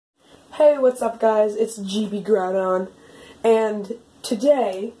Hey, what's up guys? It's GB Groudon, and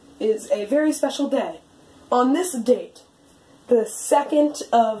today is a very special day. On this date, the 2nd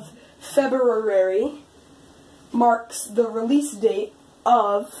of February marks the release date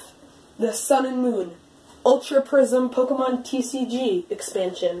of the Sun and Moon Ultra Prism Pokemon TCG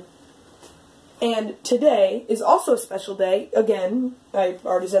expansion. And today is also a special day, again, I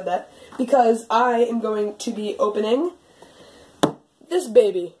already said that, because I am going to be opening this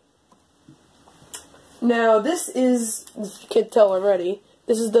baby. Now, this is, as you can tell already,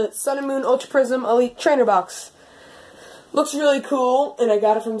 this is the Sun and Moon Ultra Prism Elite Trainer Box. Looks really cool, and I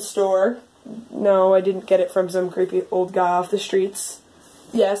got it from the store. No, I didn't get it from some creepy old guy off the streets.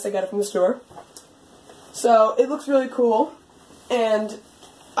 Yes, I got it from the store. So, it looks really cool, and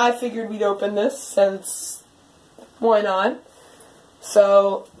I figured we'd open this, since why not?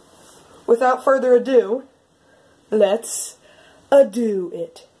 So, without further ado, let's do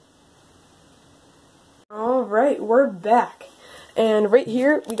it. Alright, we're back. And right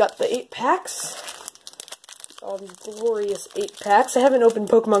here, we got the 8 packs. All these glorious 8 packs. I haven't opened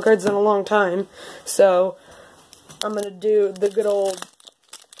Pokemon cards in a long time, so I'm gonna do the good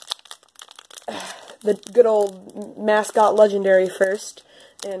old mascot legendary first.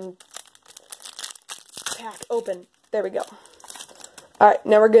 And pack open. There we go. Alright,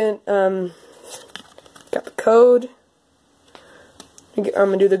 now we're gonna, got the code. I'm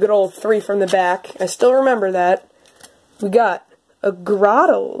going to do the good old 3 from the back. I still remember that. We got a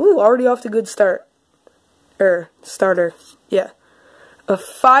Grotto. Ooh, already off to a good start. Starter. Yeah. A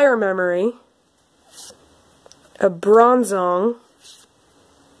Fire Memory. A Bronzong.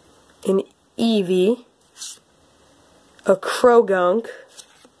 An Eevee. A Krogunk.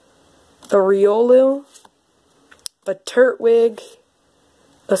 A Riolu. A Turtwig.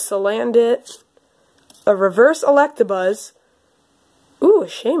 A Salandit. A Reverse Electabuzz. Ooh, a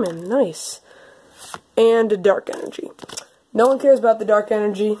Shaman, nice. And a Dark Energy. No one cares about the Dark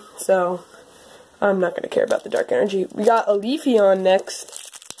Energy, so I'm not going to care about the Dark Energy. We got a Leafeon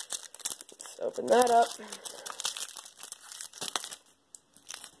next. Let's open that up.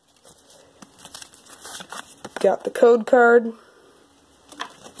 Got the code card.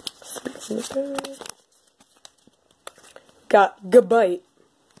 Got Gabite.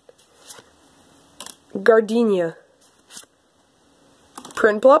 Gardenia.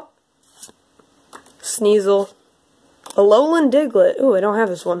 Prinplup, Sneasel, Alolan Diglett, ooh, I don't have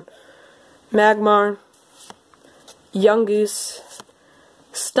this one, Magmar, Yungoos,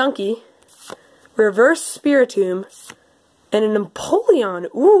 Stunky, Reverse Spiritomb, and an Empoleon.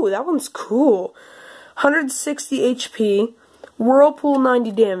 Ooh, that one's cool. 160 HP, Whirlpool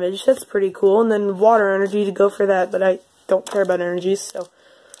 90 damage, that's pretty cool, and then Water Energy to go for that, but I don't care about energies, so.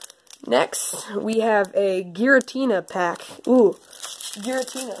 Next, we have a Giratina pack. Ooh.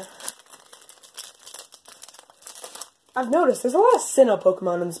 Giratina. I've noticed there's a lot of Sinnoh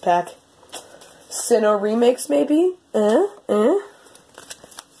Pokemon in this pack. Sinnoh remakes, maybe?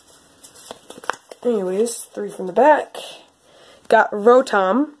 Anyways, 3 from the back. Got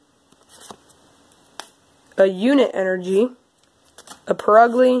Rotom. A Unit Energy. A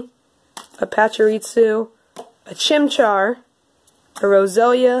Purugly. A Pachirisu. A Chimchar. A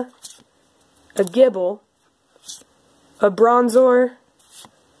Roselia. A Gibble. A Bronzor.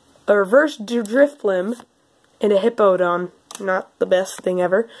 A Reverse Drifblim, and a Hippowdon. Not the best thing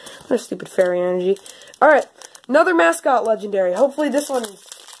ever. What a stupid fairy energy. Alright, another mascot legendary. Hopefully this one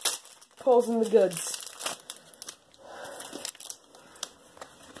pulls in the goods.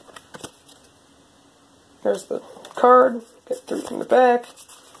 There's the card. Get 3 from the back.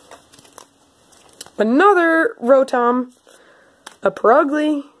 Another Rotom. A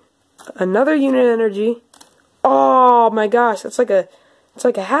Purugly. Another Unit Energy. Oh my gosh, it's like a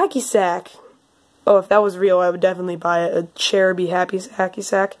hacky sack. Oh, if that was real, I would definitely buy it. A Cherubi hacky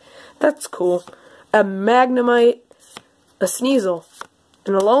sack. That's cool. A Magnemite, a Sneasel,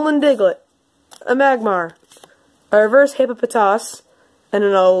 an Alolan Diglett, a Magmar, a Reverse Hippopotas, and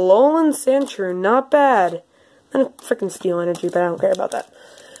an Alolan Sandshrew. Not bad. And a freaking Steel Energy, but I don't care about that.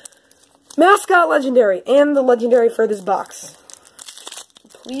 Mascot Legendary, and the Legendary for this box.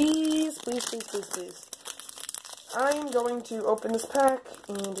 Please, please, please, please, please. I'm going to open this pack,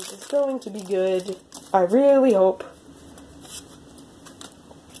 and it is going to be good. I really hope.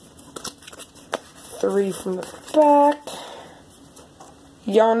 3 from the back.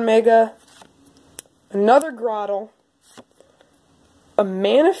 Yanmega. Another Grotto. A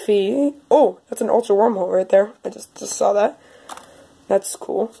Manaphy. Oh, that's an Ultra Wormhole right there. I just saw that. That's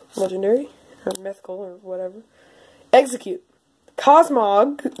cool. Legendary. Or mythical, or whatever. Execute.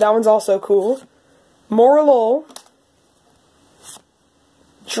 Cosmog. That one's also cool. Morlul.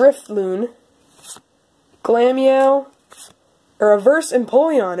 Driftloon, Glammeow, a reverse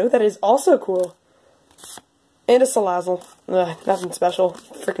Empoleon. Ooh, that is also cool. And a Salazzle. Nothing special.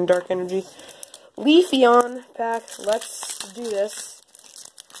 Freaking Dark Energy. Leafeon pack. Let's do this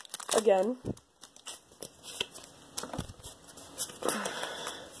again.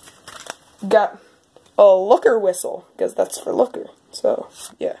 Got a Looker Whistle, because that's for Looker. So,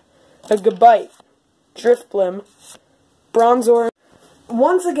 yeah. A Gabite, Drifblim, Bronzor.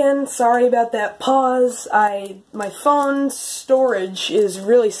 Once again, sorry about that pause. My phone's storage is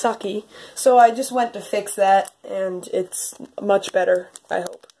really sucky, so I just went to fix that, and it's much better, I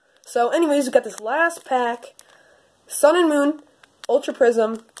hope. So anyways, we got this last pack, Sun and Moon, Ultra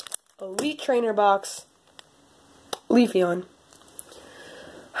Prism, Elite Trainer Box, Leafeon.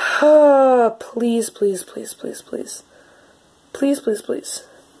 Please, please, please, please, please. Please, please, please.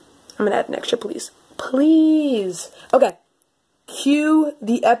 I'm gonna add an extra please. Please! Okay. Cue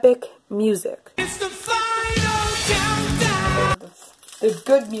the epic music. It's the final countdown! The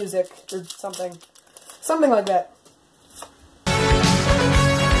good music, or something. Something like that.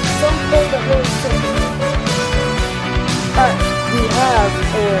 Something that really sings. Alright, we have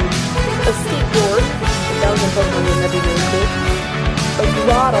a skateboard. That was a Pokemon game, that'd be really cool. A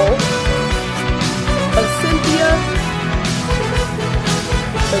Grottle. A Cynthia.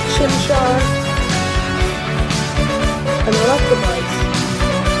 A Chimchar. An Electabuzz,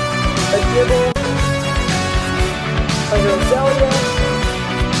 a Gibble, a Roselia,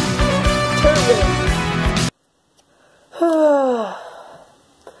 Turtle,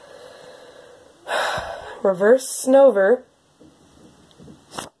 Reverse Snover,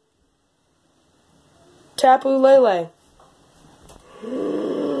 Tapu Lele.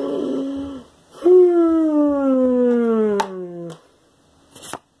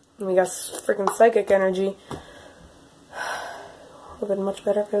 We got freaking Psychic Energy. Would have been much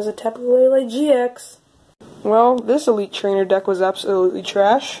better if it was a Tapu Lele GX. Well, this Elite Trainer deck was absolutely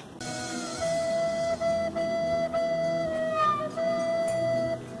trash.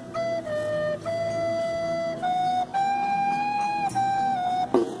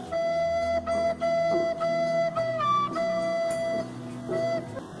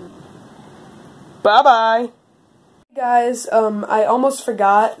 Bye-bye! Guys, I almost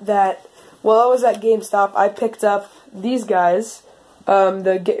forgot that while I was at GameStop, I picked up these guys.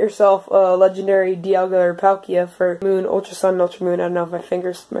 The Get Yourself Legendary Dialga or Palkia for Moon, Ultra Sun, Ultra Moon. I don't know if my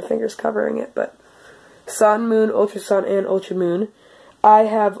finger's covering it, but Sun, Moon, Ultra Sun, and Ultra Moon. I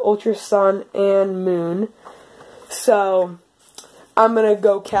have Ultra Sun and Moon, so I'm gonna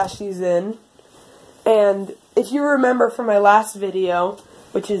go cash these in. And if you remember from my last video,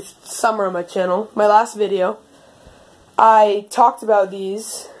 which is somewhere on my channel, my last video, I talked about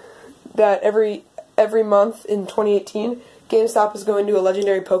these, that every month in 2018, GameStop is going to a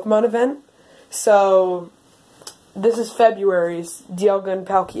legendary Pokemon event. So, this is February's Dialga and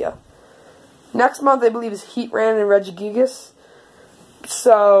Palkia. Next month, I believe, is Heatran and Regigigas.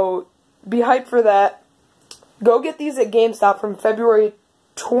 So, be hyped for that. Go get these at GameStop from February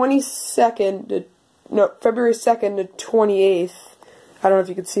 22nd to, February 2nd to 28th. I don't know if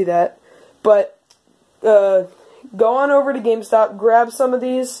you could see that. But, go on over to GameStop, grab some of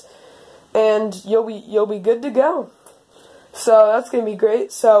these, and you'll be good to go. So that's gonna be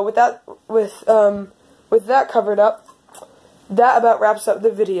great. So with that covered up, that about wraps up the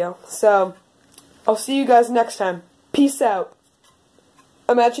video. So I'll see you guys next time. Peace out.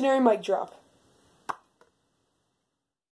 Imaginary mic drop.